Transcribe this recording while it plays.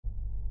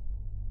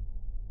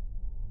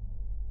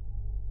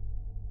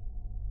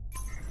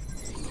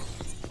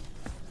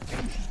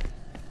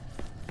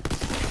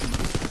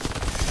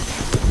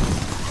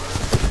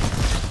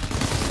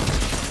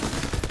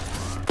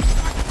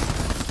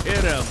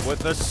with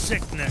the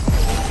sickness.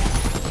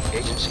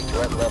 Agency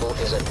threat level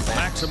is at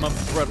Maximum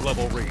threat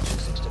level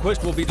reached.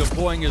 Quist will be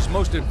deploying his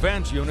most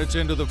advanced units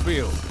into the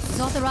field. He's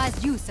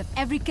authorized use of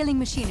every killing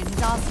machine in his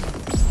arsenal.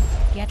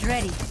 Get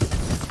ready.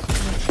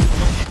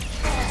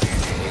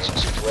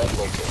 Agency threat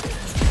located.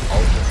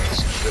 All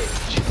units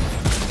engage.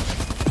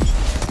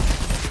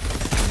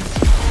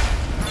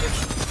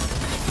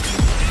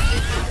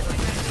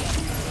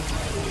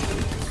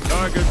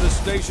 Target the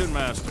station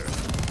master.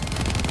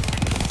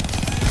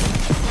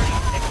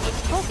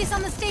 Focus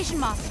on the station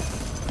master.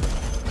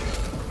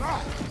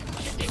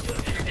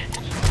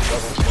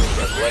 Level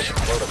 3 aggression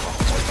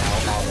protocols are now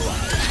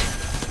authorized.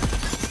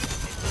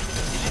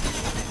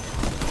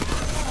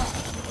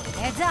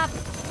 Heads up.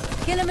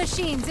 Killer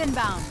machines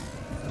inbound.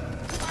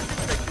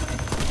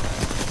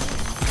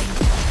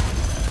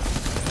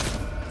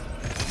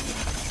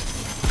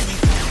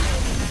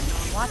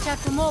 Watch out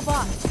for more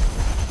bots.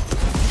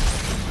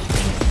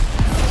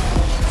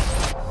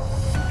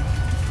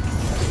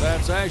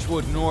 That's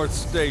Ashwood North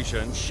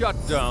Station, shut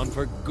down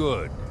for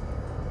good.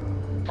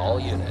 All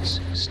units,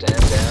 stand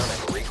down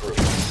and regroup.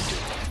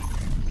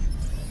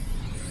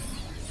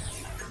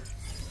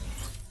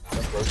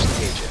 Approach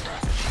the agent.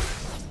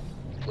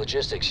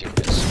 Logistics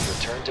units,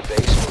 return to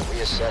base for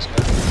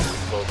reassessment and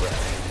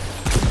reprogramming.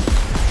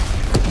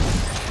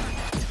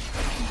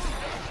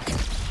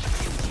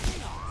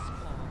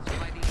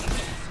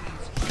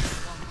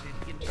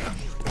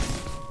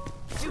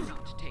 Do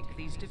not take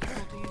these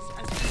difficulties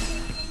as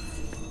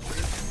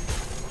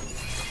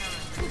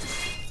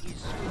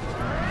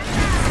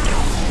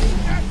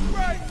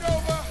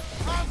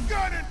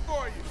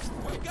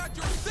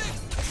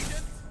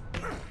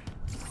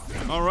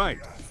All right,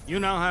 you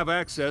now have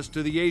access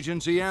to the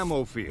agency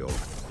ammo field.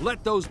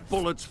 Let those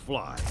bullets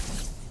fly.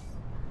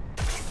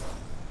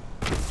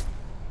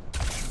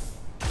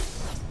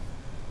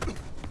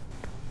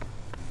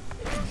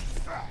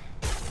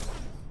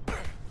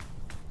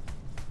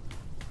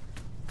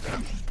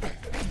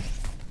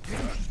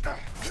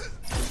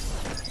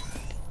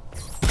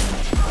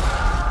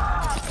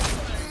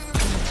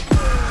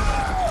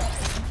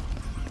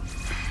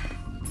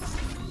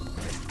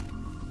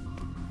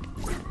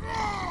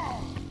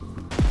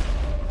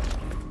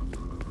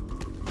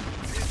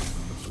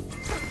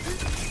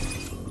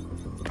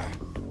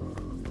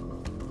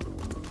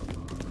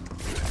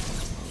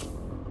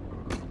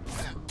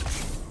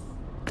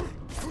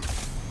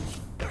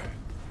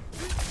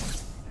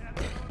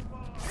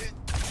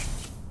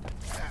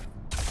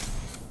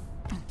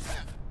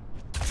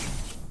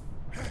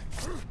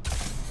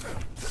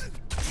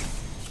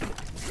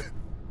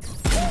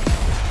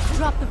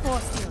 Drop the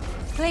force field.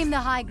 Claim the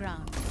high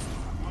ground.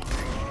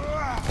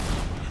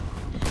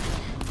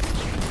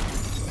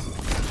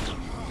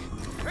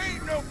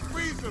 Ain't no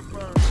freezer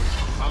burn.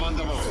 I'm on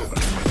the move.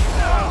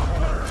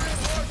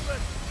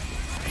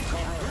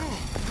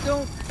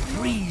 Don't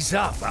freeze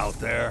up out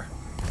there.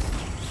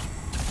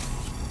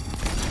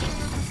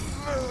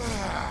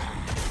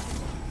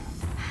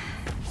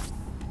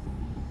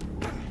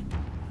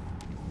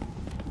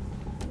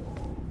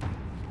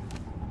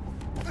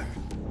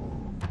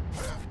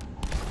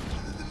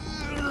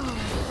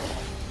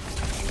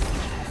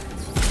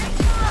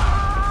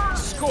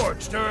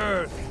 Scorched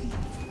earth!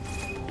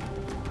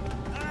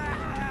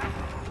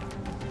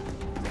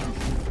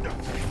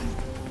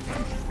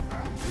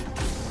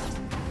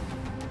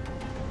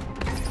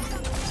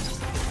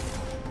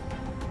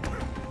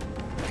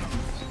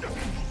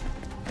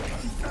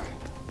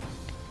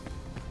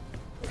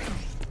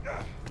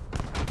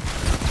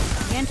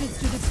 The entrance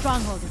to the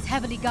stronghold is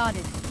heavily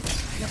guarded.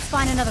 Let's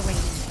find another way in.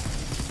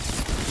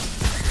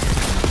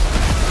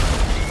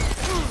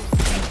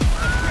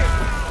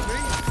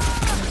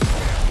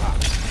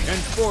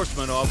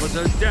 Enforcement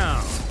officer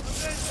down.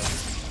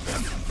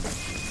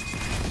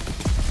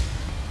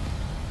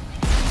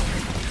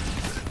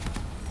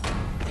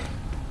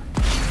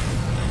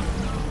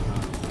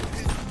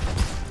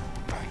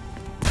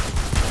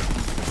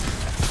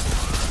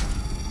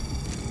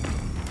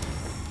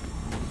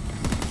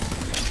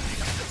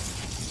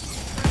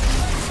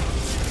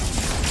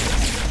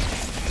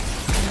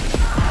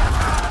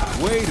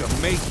 Way to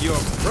make your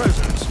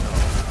presence known.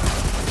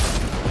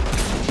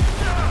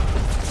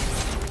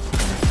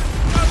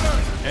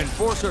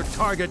 Enforcer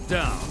target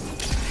down.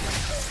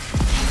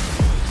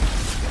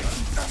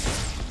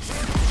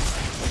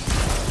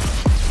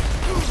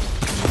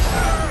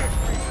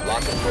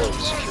 Lock and load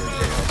security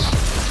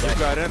units. You've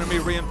got enemy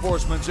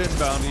reinforcements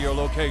inbound to your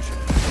location.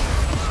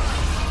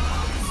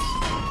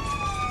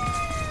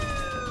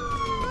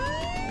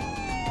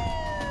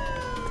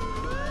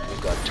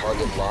 We've got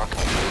target lock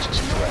on the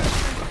agency threat.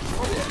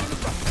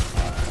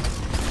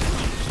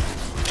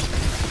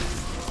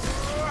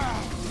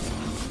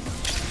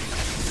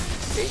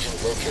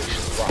 Agent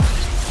location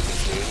locked.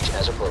 Engage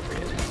as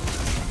appropriate.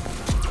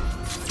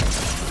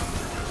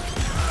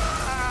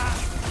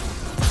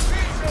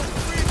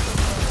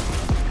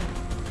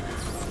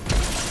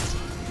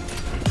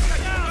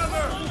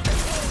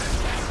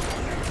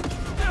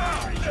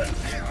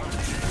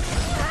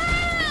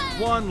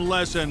 One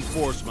less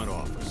enforcement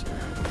officer.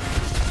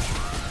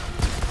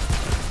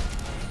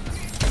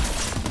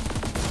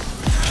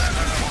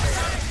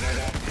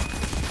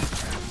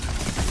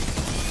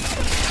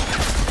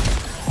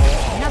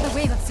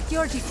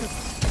 bounty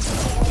troops.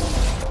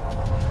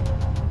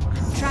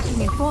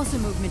 Tracking enforcer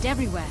movement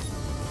everywhere.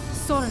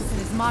 Sorensen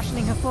is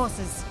marshalling her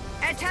forces.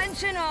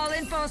 Attention all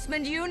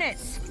enforcement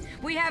units.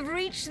 We have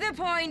reached the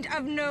point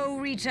of no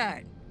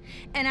return.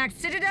 Enact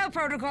Citadel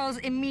protocols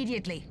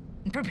immediately.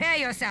 And prepare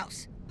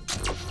yourselves.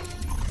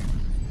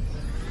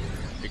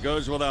 It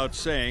goes without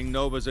saying,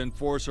 Nova's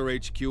Enforcer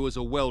HQ is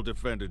a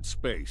well-defended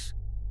space.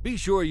 Be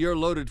sure you're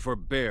loaded for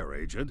bear,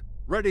 Agent.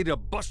 Ready to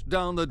bust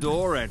down the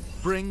door and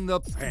bring the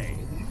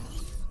pain.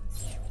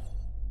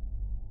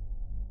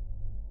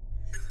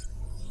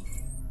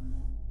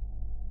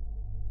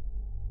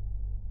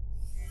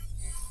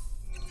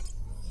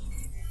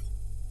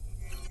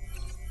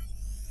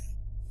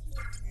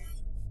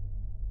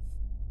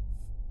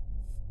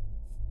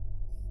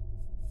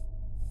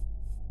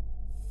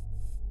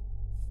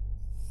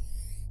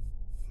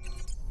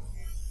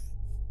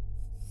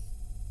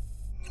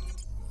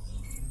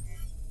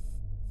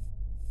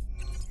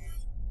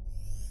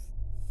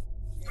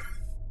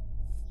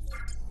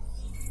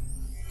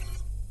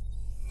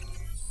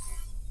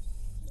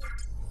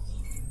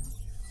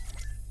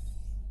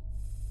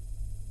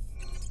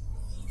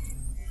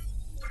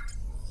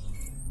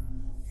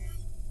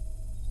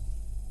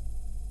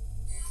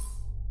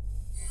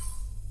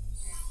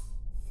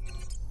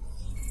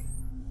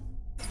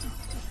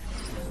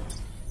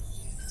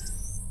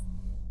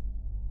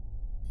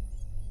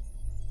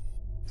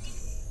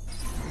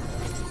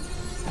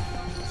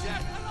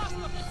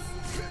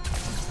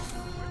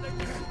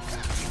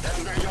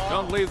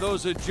 Don't leave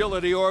those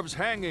agility orbs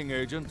hanging,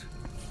 Agent.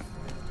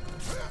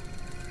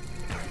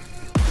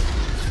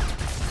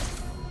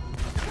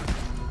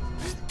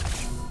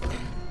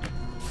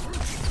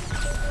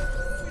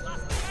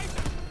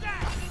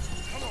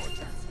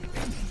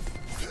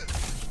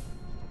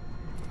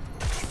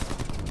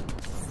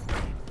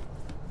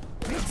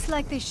 Looks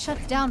like they shut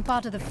down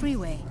part of the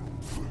freeway.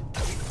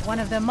 One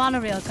of their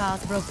monorail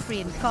cars broke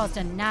free and caused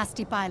a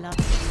nasty pileup.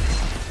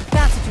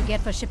 That's what you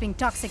get for shipping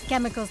toxic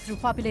chemicals through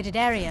populated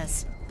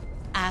areas.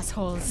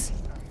 Assholes.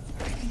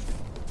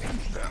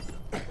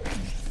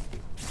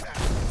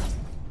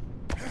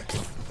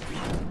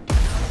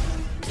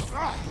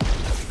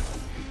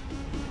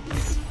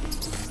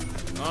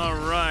 All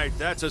right,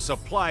 that's a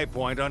supply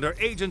point under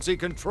agency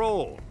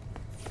control.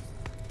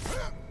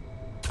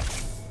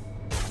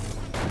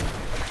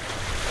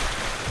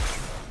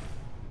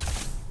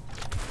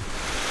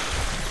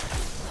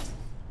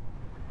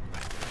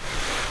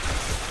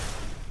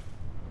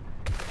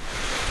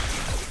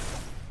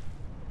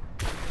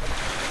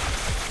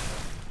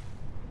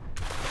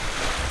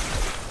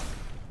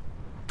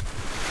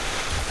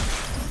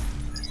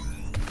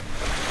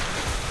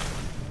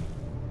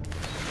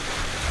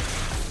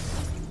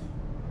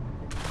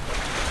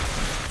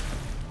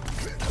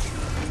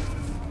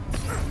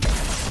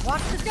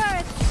 Watch the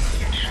turret!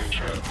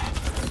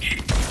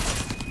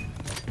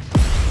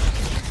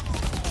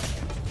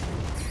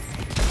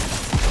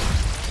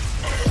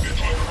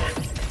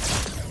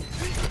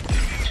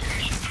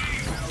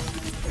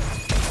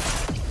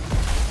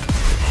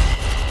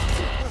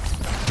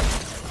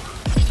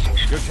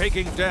 You're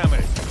taking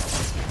damage.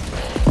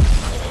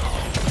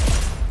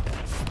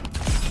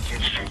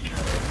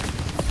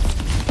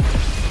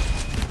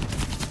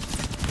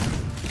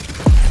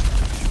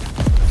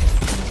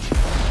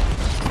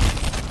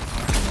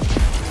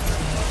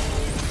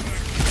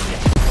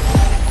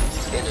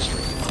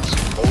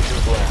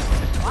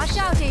 Watch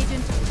out,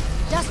 Agent.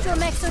 Industrial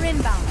mechs are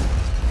inbound.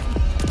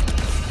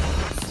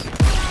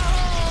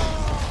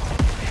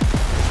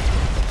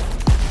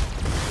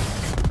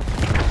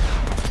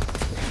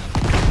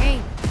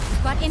 Hey,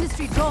 we've got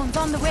industry drones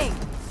on the way.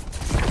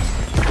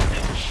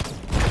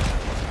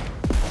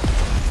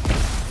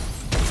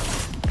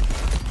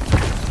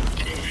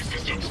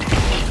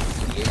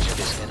 The agent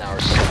is in our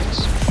sights.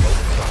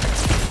 Open fire.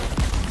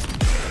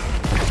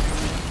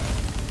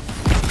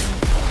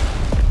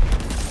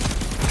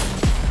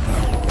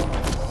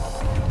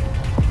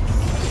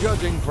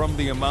 Judging from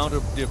the amount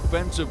of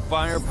defensive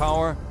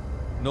firepower,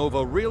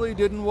 Nova really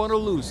didn't want to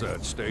lose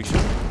that station.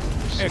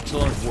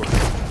 Excellent work.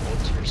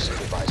 To your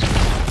supervisor.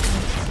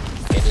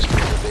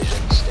 Industry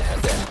division,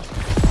 stand down.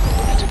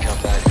 We need to come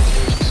back to the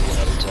agency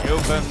another time.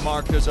 You've been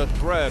marked as a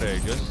threat,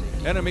 Agent.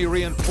 Enemy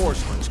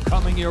reinforcements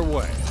coming your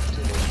way.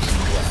 To the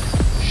east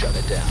left. Shut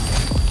it down.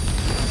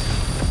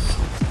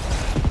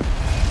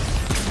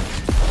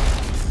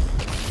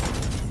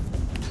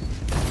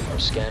 Our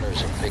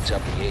scanners have picked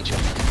up the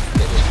agent.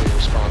 Industry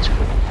response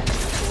crew.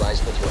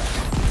 Neutralize the threat.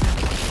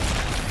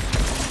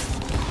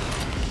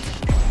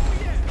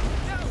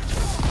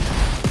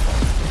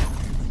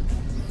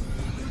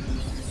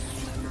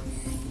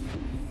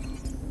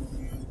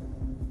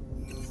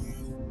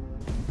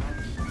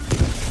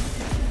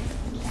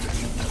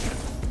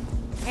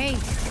 Hey.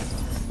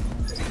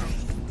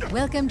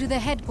 Welcome to the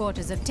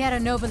headquarters of Terra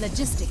Nova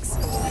Logistics,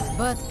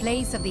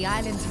 birthplace of the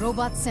island's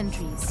robot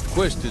sentries.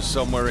 Quist is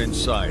somewhere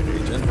inside,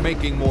 Agent,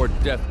 making more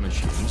death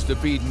machines to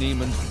feed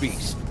Neiman's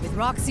beast. With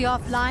Roxy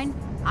offline,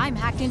 I'm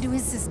hacked into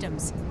his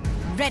systems.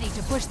 ready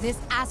to push this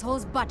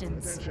asshole's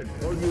buttons.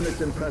 All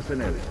units and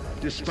personnel.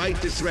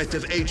 Despite the threat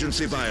of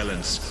agency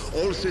violence,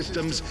 all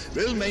systems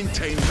will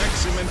maintain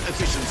maximum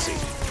efficiency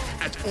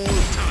at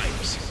all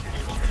times.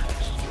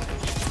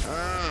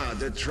 Ah,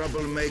 the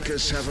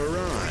troublemakers have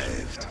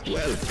arrived.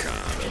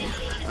 Welcome.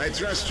 I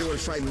trust you will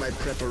find my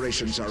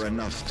preparations are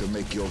enough to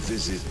make your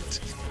visit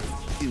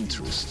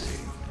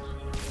interesting.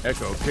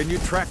 Echo, can you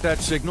track that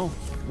signal?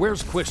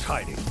 Where's Quist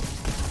hiding?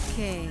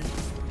 Okay.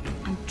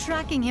 I'm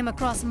tracking him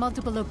across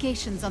multiple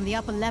locations on the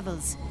upper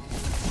levels.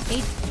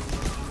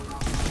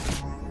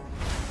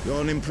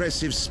 You're an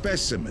impressive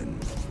specimen,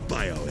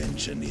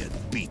 bioengineered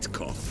beat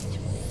cop.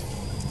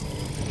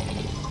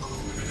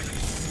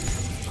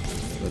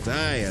 But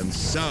I am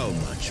so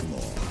much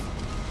more.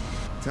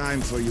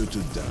 Time for you to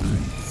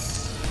die.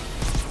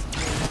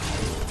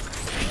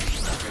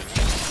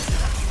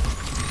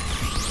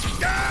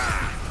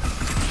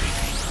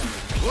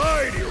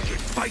 Why do you keep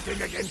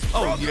fighting against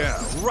Oh brothers?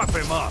 yeah, rough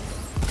him up.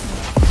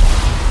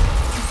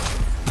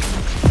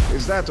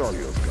 Is that all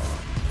you've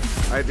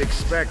got? I'd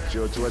expect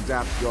you to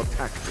adapt your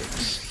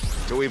tactics,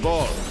 to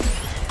evolve,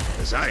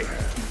 as I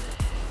have.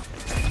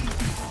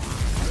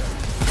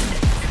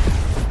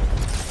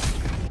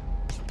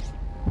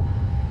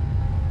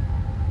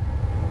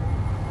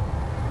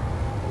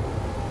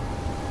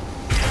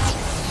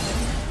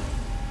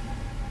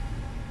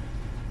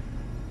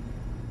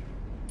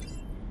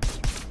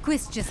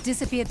 Quist just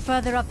disappeared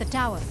further up the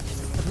tower,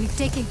 but we've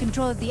taken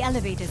control of the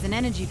elevators and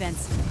energy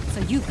vents,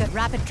 so you've got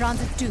rapid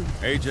transit too.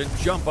 Agent,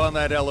 jump on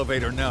that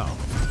elevator now.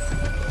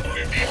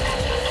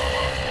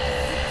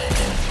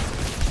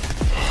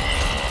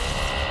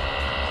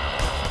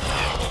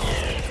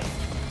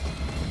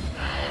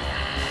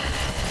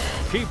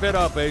 Keep it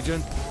up,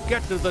 Agent.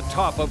 Get to the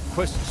top of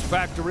Quist's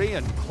factory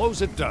and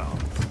close it down.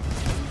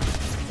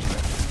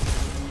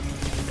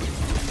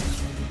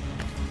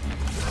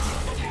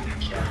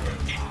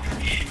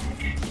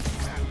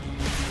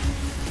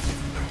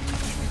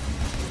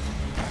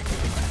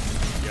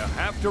 You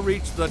have to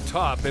reach the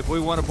top if we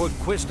want to put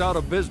Quist out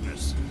of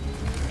business.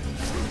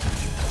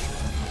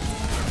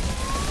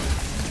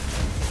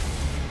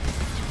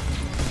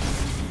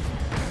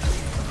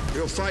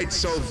 You fight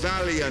so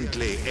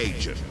valiantly,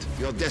 Agent.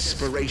 Your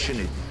desperation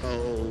is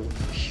so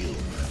human.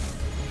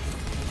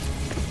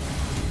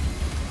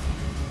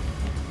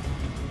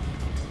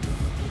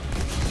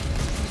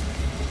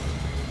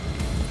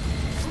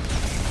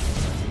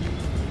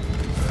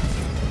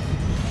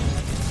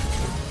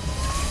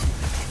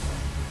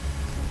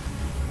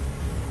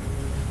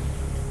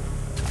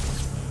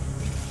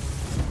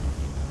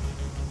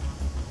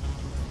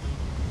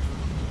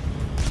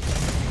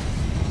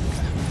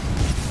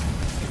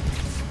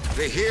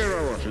 The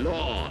hero of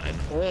law and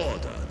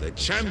order, the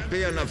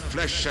champion of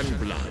flesh and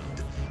blood.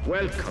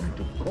 Welcome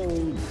to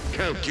cold,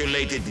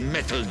 calculated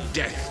metal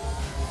death.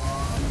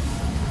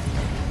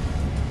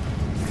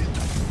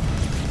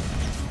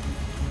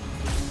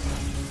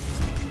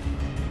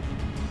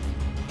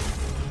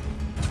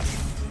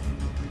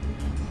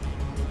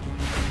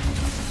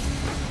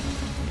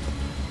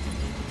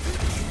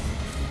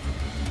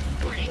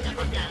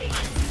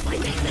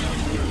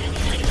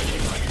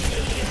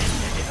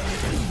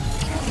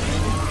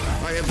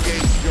 I have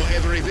gauged your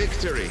every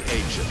victory,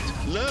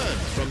 Agent. Learn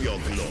from your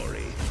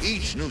glory.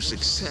 Each new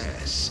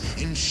success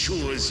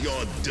ensures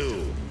your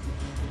doom.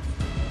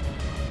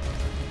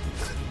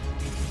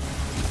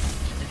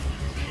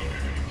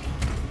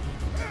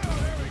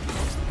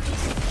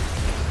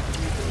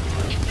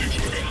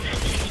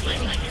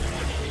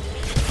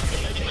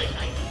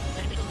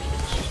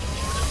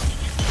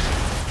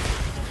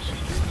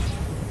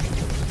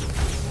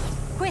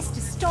 Quist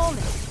is stalling.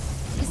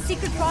 His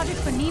secret project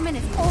for Neiman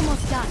is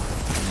almost done.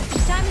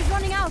 His time is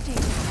running out,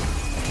 Agent.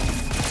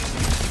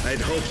 I'd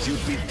hoped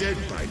you'd be dead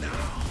by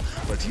now,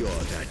 but you're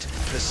that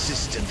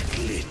persistent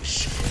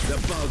glitch, the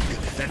bug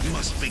that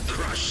must be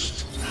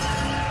crushed.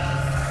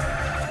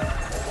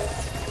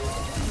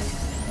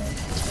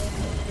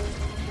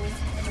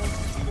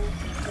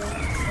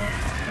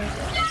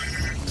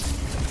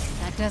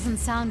 That doesn't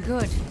sound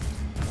good.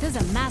 There's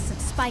a massive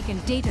spike in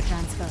data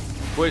transfer.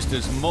 Quist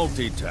is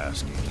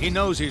multitasking. He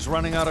knows he's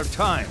running out of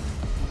time.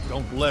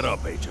 Don't let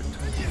up, Agent.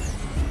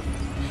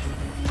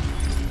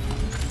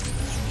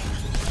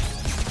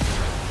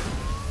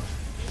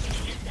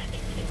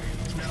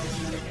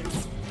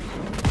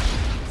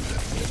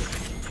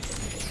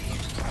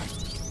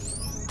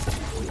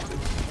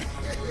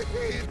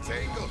 It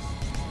tangles.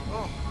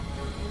 Oh.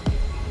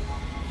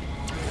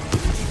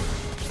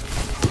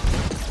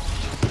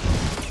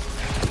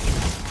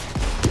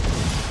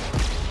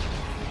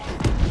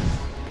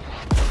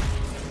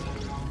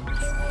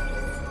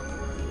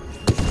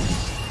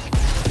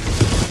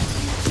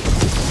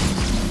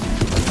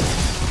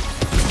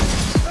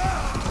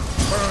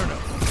 Burn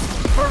him!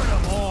 Burn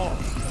them all!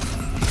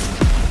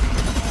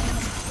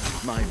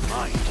 My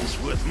mind is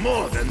worth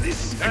more than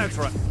this. That's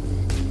right.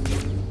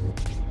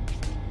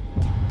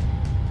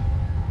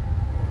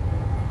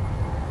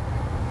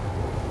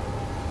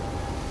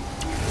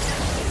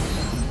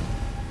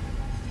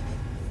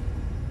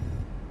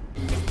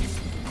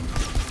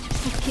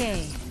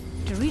 Okay.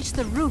 To reach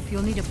the roof,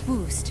 you'll need a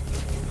boost.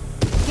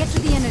 Get to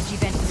the energy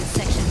vent in this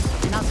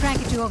section, and I'll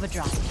crank it to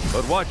overdrive.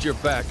 But watch your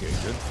back,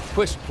 Agent.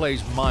 Quist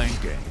plays mind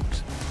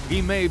games. He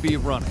may be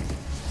running,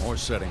 or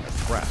setting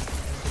a trap.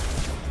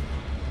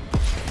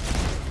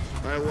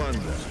 I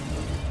wonder,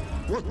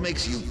 what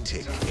makes you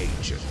tick,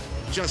 Agent?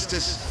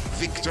 Justice?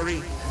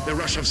 Victory? The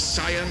rush of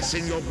science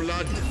in your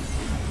blood?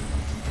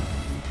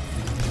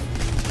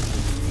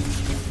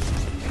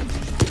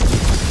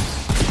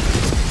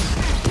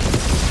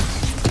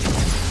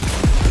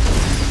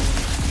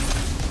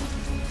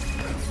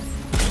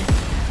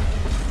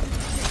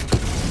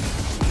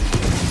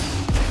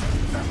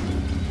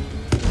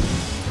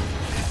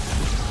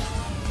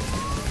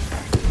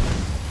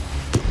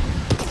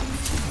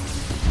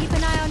 Keep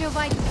an eye on your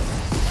vitals.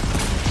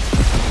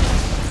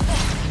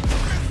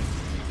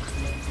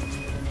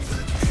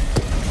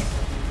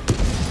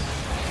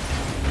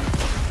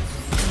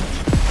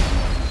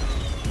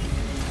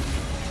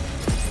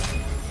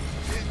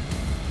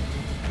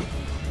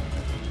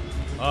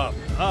 Up,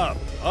 up,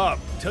 up,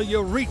 till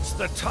you reach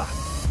the top.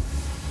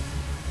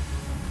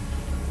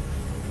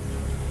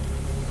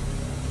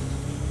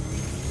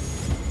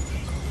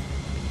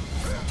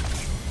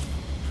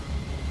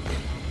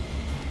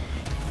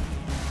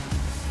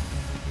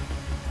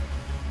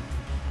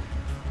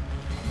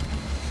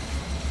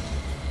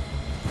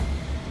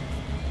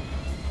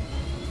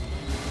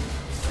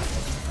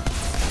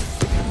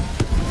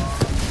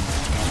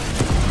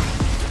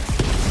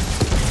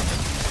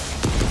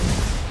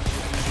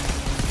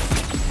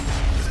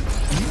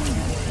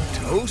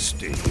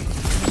 Toasty.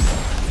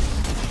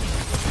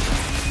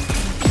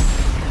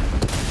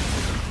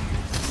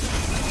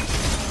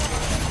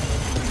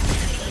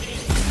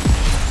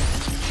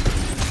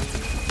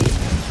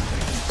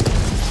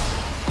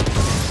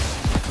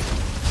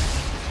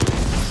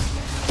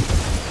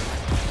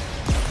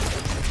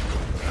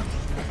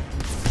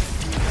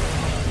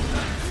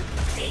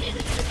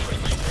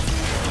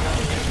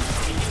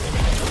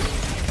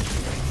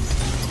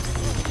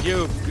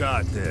 You've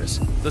got this.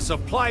 The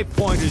supply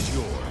point is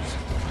yours.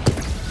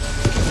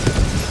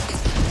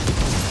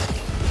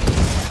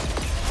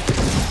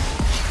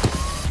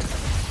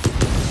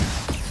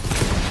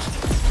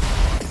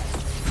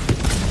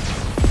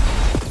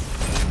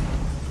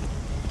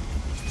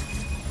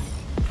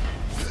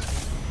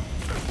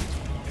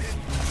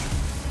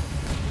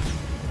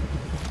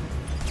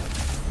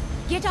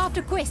 Get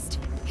after Quist.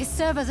 His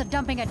servers are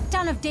dumping a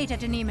ton of data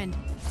to Neiman.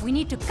 We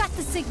need to cut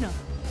the signal.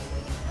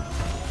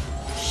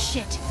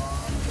 Shit.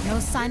 No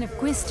sign of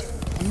Quist,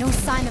 and no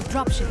sign of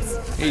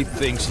dropships. He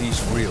thinks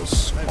he's real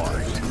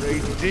smart.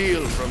 Great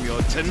deal from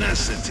your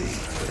tenacity,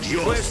 but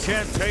your... Quist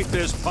can't take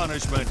this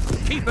punishment.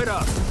 Keep it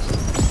up.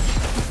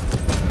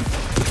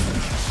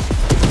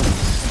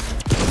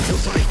 You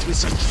fight with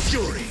such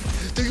fury.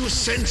 Do you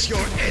sense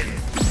your end?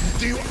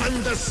 Do you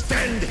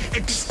understand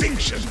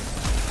extinction?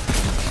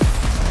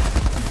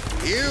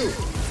 You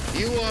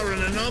are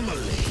an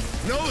anomaly.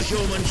 No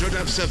human should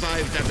have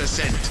survived that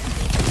ascent.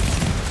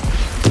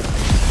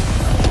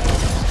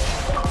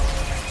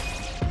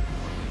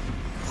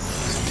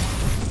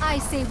 I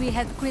say we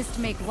help Quist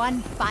make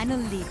one final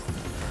leap.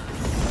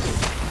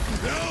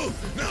 No!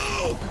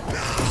 No!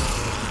 No!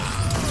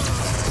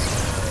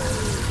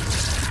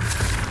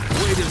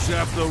 Way to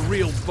zap the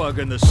real bug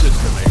in the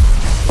system, Agent.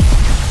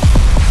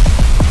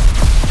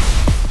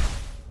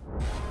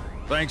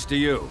 Thanks to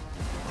you,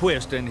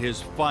 Quist and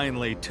his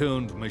finely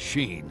tuned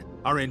machine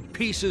are in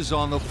pieces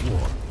on the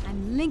floor.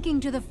 I'm linking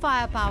to the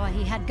firepower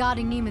he had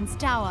guarding Neiman's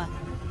tower,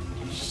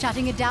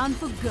 shutting it down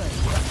for good.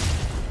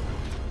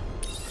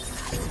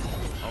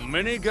 A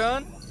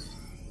minigun?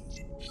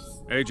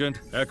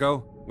 Agent,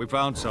 Echo, we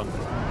found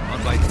something. On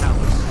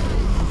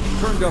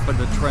Vitalis. Turned up in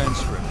the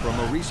transcript from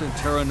a recent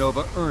Terra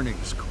Nova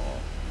earnings call.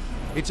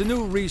 It's a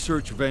new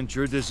research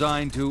venture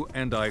designed to,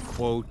 and I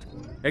quote,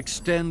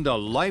 extend a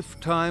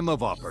lifetime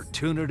of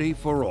opportunity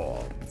for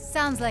all.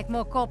 Sounds like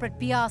more corporate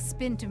PR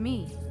spin to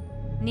me.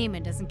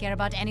 Neiman doesn't care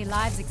about any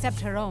lives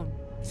except her own.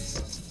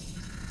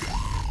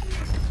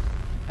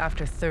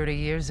 After 30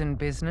 years in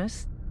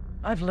business,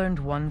 I've learned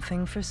one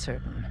thing for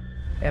certain.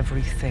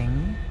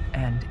 Everything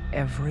and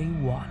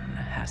everyone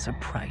has a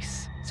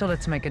price. So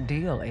let's make a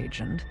deal,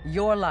 Agent.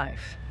 Your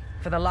life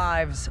for the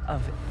lives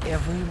of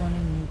everyone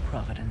in New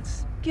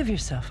Providence. Give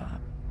yourself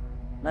up.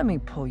 Let me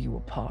pull you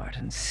apart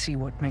and see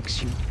what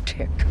makes you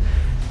tick.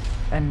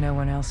 And no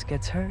one else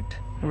gets hurt.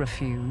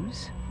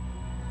 Refuse,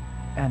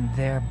 and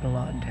their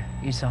blood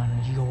is on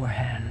your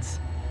hands.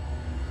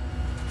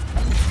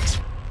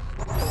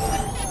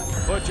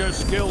 Put your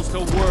skills to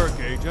work,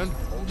 Agent.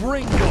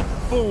 Bring the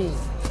boom.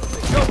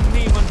 Show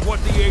Neiman what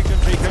the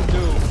agency can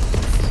do.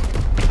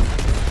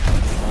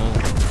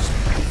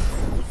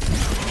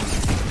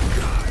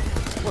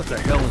 What the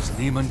hell is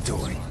Neiman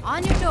doing?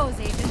 On your toes,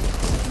 Agent.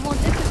 You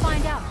won't live to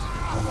find out.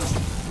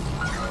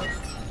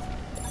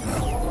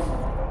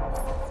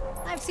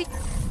 I've seen...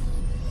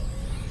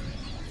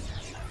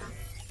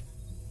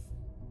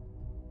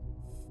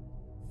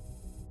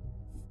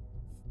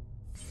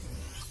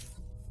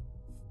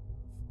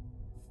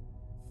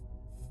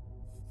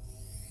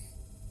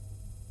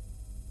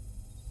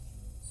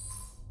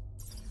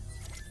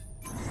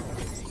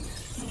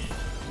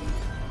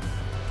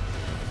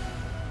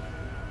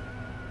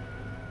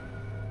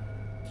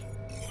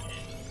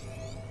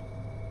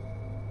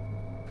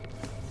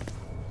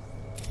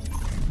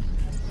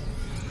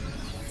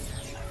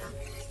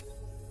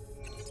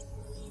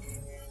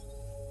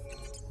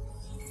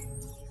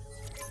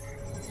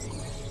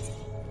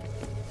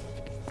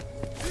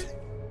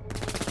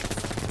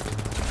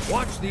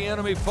 Watch the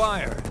enemy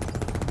fire.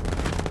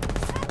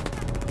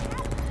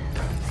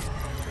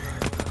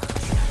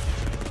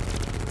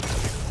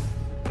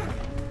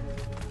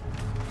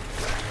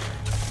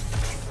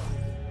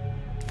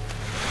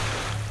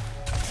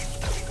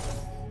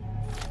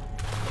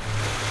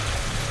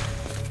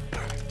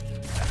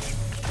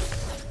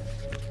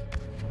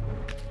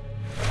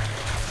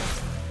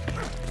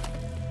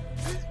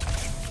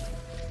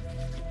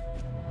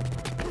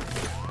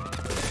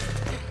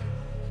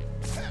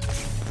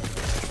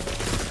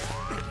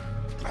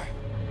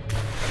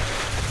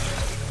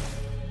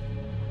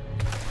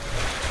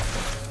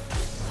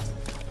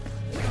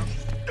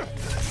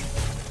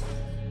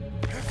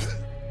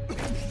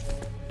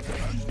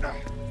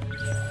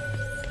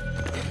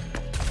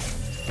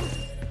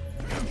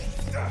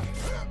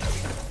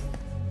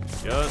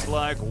 Just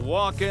like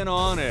walking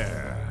on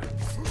air.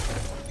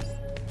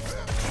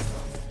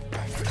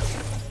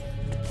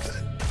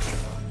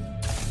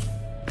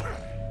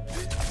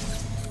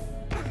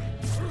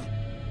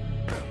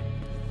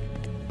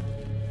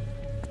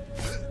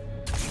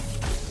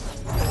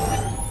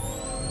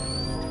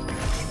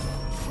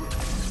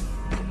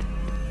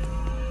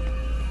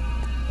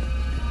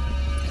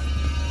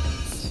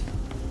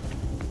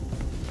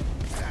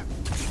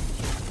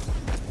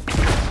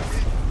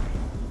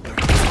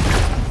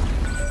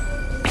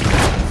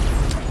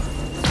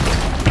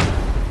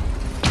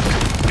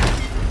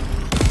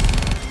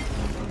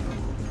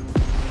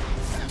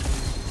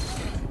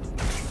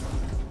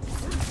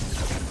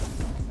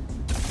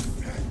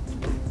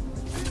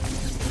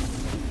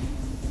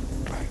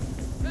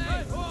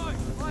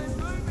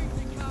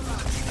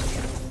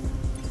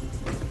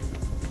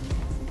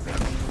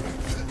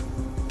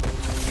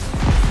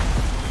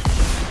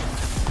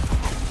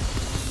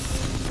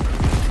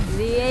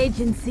 The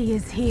agency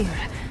is here.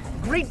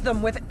 Greet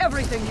them with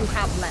everything you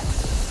have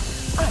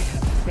left. I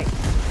have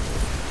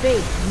faith.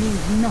 Faith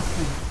means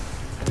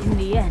nothing. In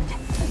the end,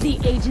 the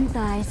agent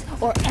dies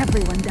or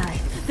everyone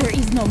dies. There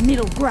is no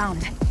middle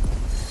ground.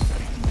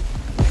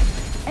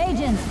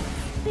 Agent,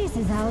 this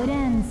is how it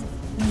ends.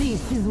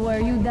 This is where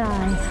you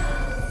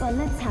die. But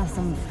let's have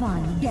some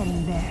fun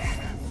getting there.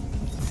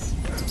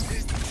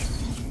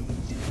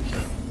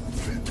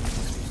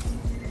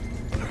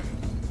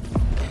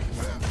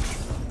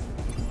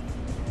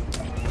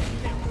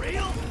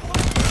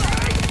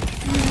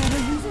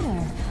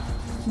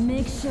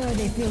 Make sure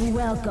they feel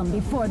welcome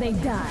before they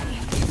die.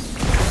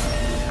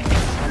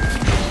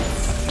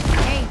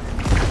 Hey,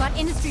 got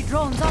industry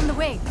drones on the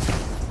way.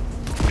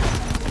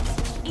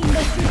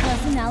 Industry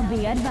personnel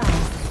be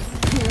advised.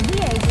 Kill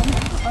the agent,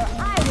 or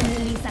I will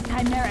release a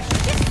Chimera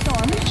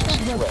shitstorm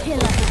that will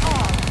kill us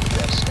all. You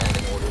have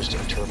standing orders to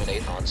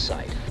terminate on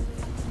site.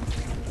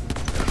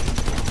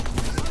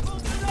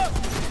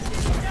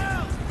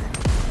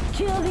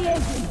 Kill the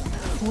agent.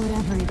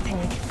 Whatever it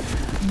takes,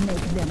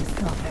 make them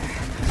suffer.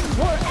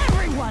 Or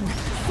everyone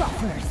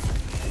suffers.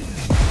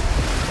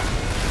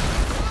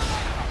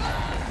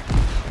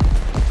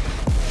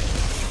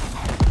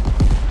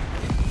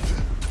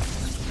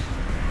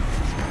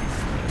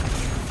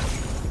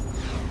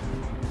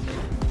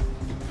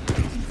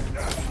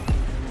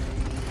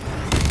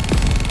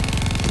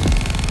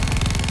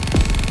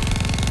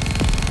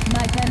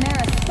 My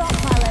Chimera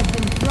stockpile has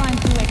been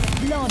primed to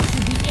explode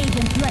should the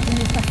agent threaten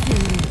this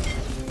facility.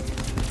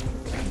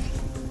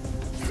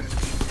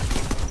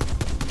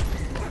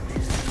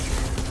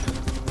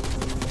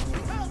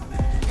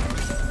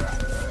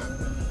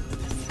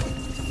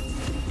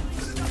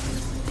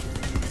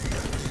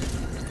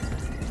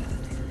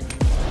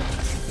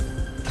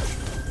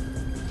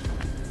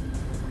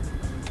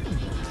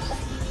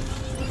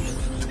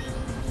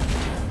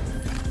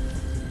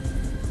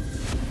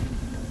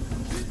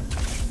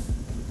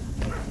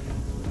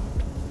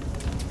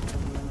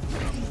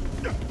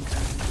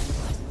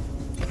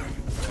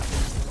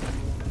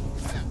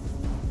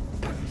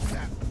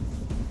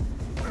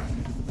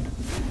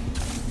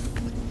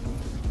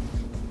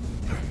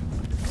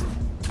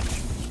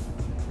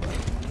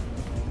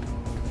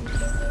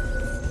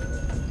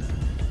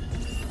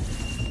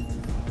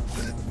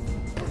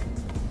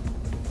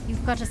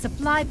 You've got a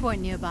supply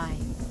point nearby.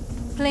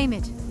 Claim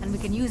it, and we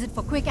can use it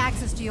for quick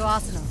access to your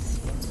arsenal.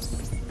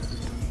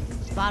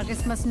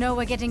 Vargas must know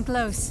we're getting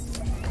close.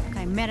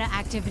 Chimera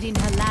activity in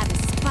her lab is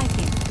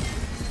spiking.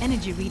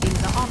 Energy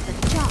readings are off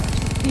the chart.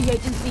 The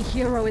agency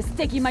hero is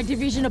taking my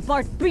division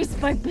apart piece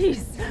by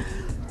piece.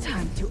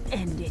 Time to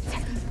end it.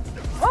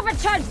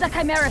 Overcharge the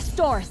Chimera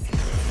stores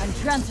and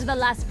transfer the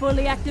last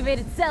fully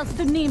activated cells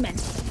to Neiman.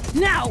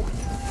 Now!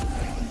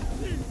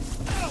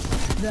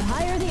 The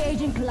higher the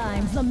agent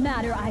climbs, the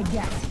madder I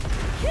get.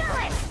 Kill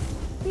it!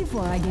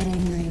 Before I get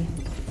angry.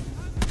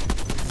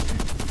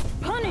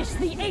 Punish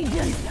the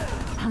agent!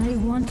 I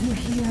want to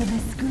hear the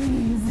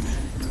screams.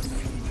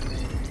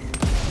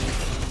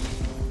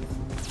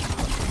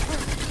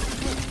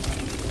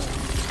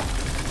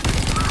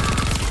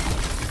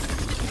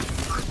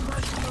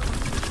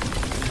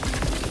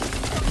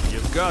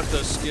 You've got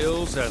the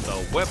skills and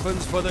the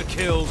weapons for the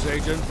kills,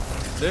 Agent.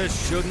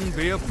 This shouldn't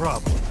be a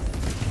problem.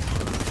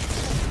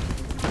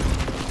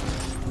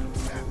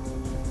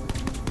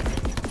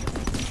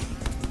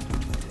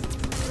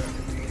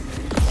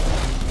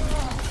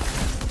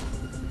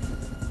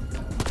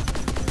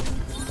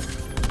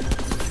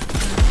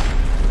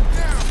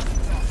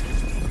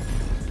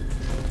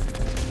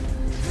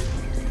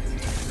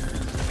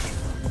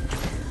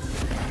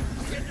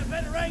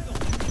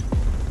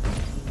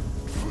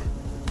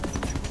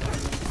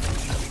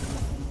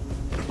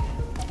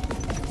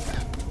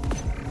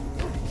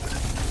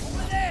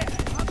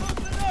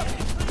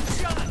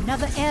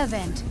 another air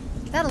vent.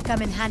 That'll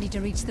come in handy to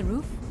reach the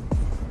roof.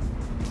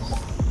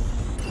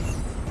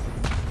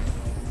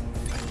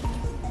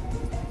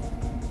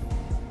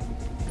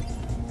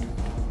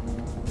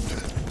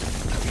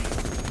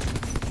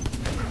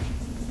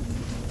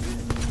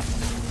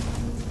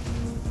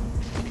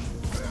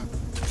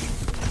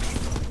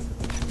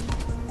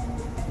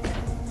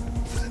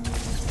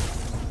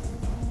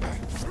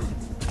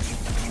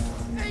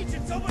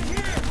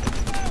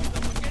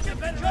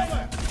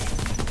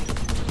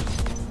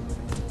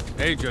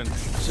 Agent,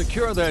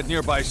 secure that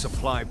nearby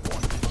supply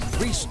point.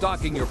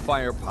 Restocking your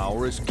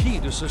firepower is key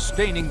to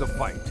sustaining the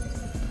fight.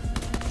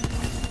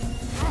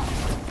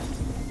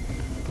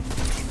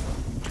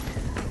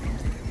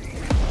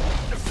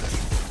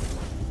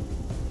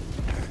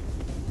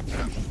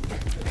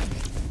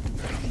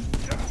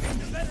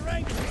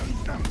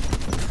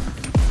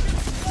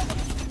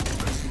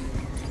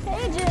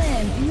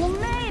 Agent, you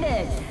made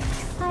it!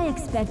 I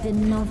expected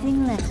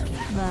nothing less,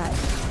 but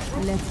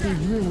let's be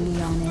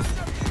really honest.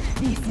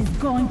 This is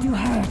going to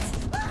hurt.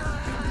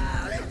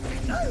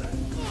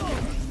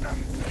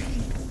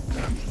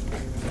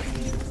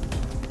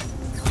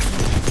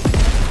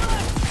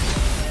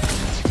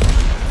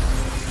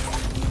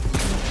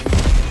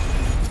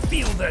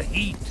 Feel the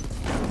heat.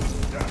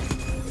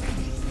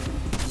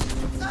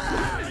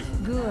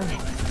 Good.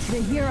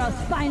 The hero's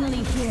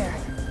finally here.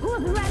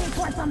 Who's ready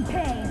for some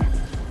pain?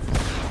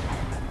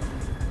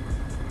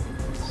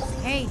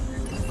 Hey,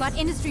 we've got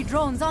industry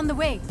drones on the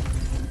way.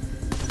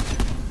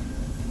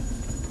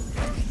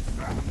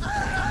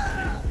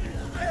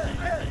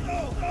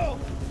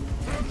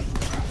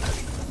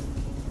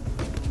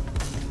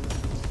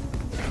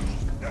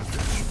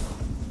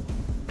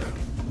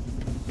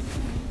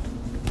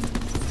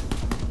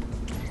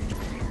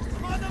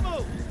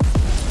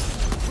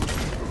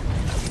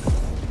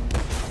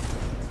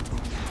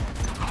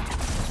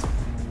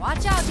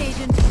 Watch out,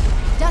 Agent.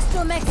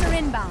 Dustromechs are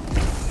inbound.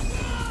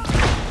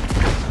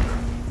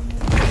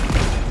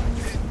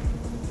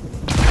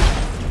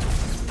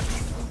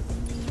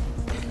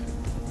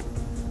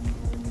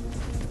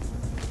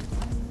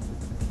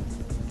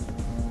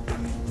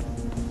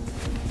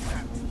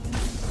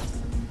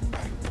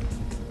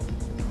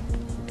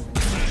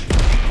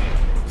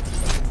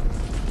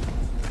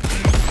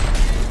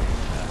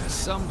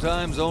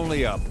 Sometimes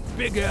only a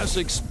big-ass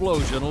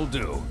explosion will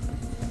do.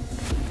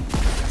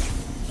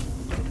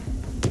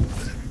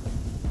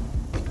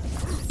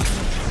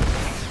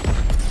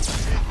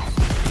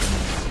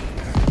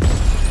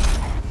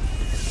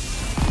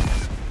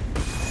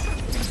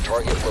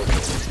 Target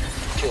located.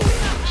 Kill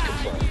rangers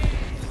confirmed.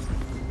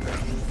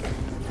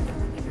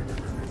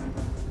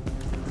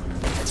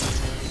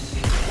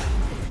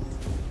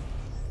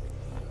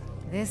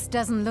 This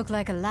doesn't look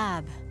like a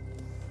lab.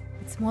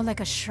 It's more like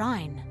a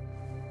shrine.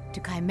 To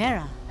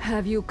Chimera.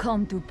 Have you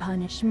come to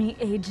punish me,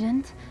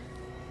 Agent?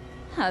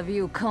 Have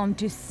you come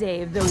to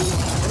save the world?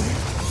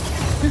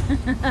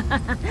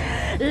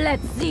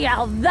 Let's see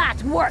how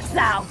that works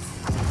out!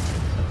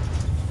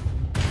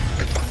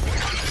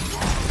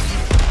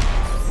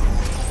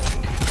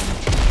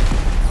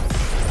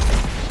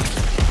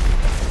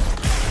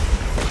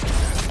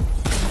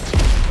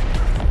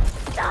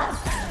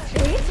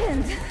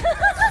 Agent!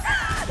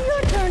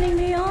 You're turning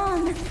me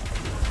on!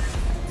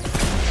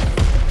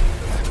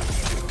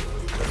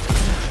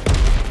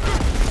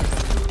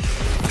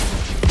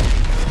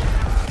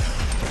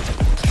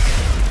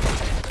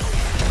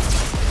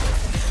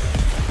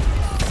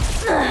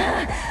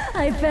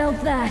 I felt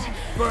that.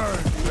 Burn,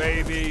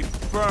 baby,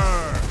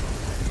 burn!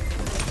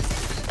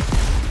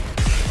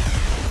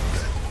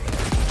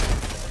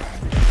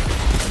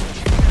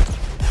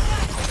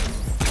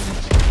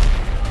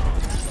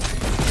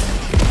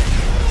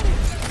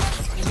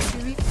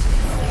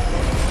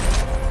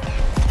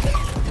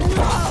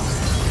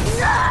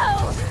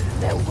 No!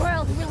 The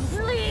world will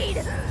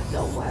bleed!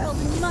 The world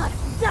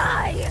must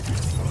die!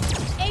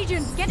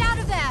 Agent, get out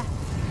of there!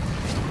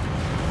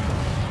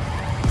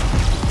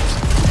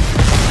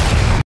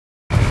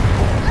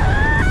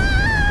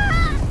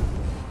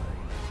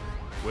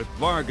 With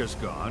Vargas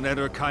gone and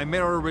her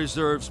Chimera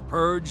reserves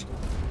purged,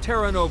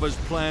 Terra Nova's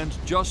plans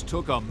just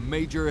took a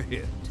major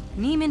hit.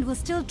 Neiman will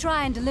still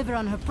try and deliver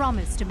on her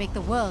promise to make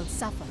the world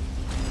suffer.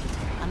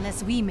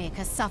 Unless we make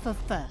her suffer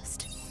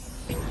first.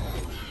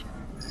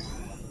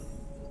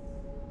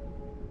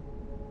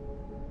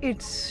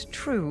 It's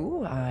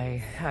true,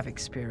 I have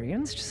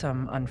experienced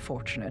some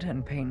unfortunate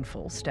and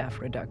painful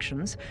staff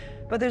reductions,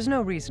 but there's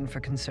no reason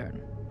for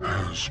concern.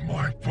 Has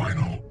my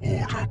final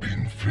order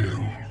been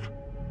filled?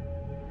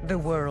 The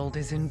world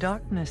is in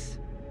darkness,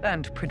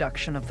 and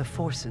production of the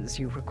forces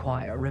you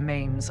require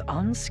remains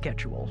on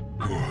schedule.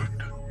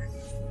 Good.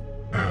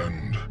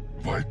 And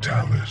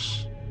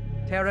Vitalis?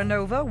 Terra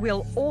Nova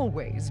will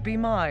always be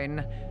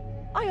mine.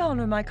 I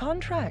honor my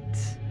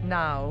contracts,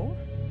 now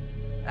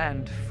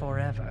and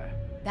forever.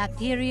 That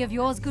theory of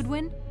yours,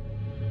 Goodwin?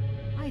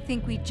 I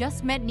think we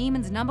just met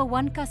Neiman's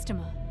 #1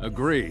 customer.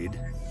 Agreed.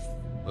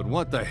 But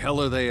what the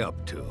hell are they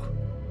up to?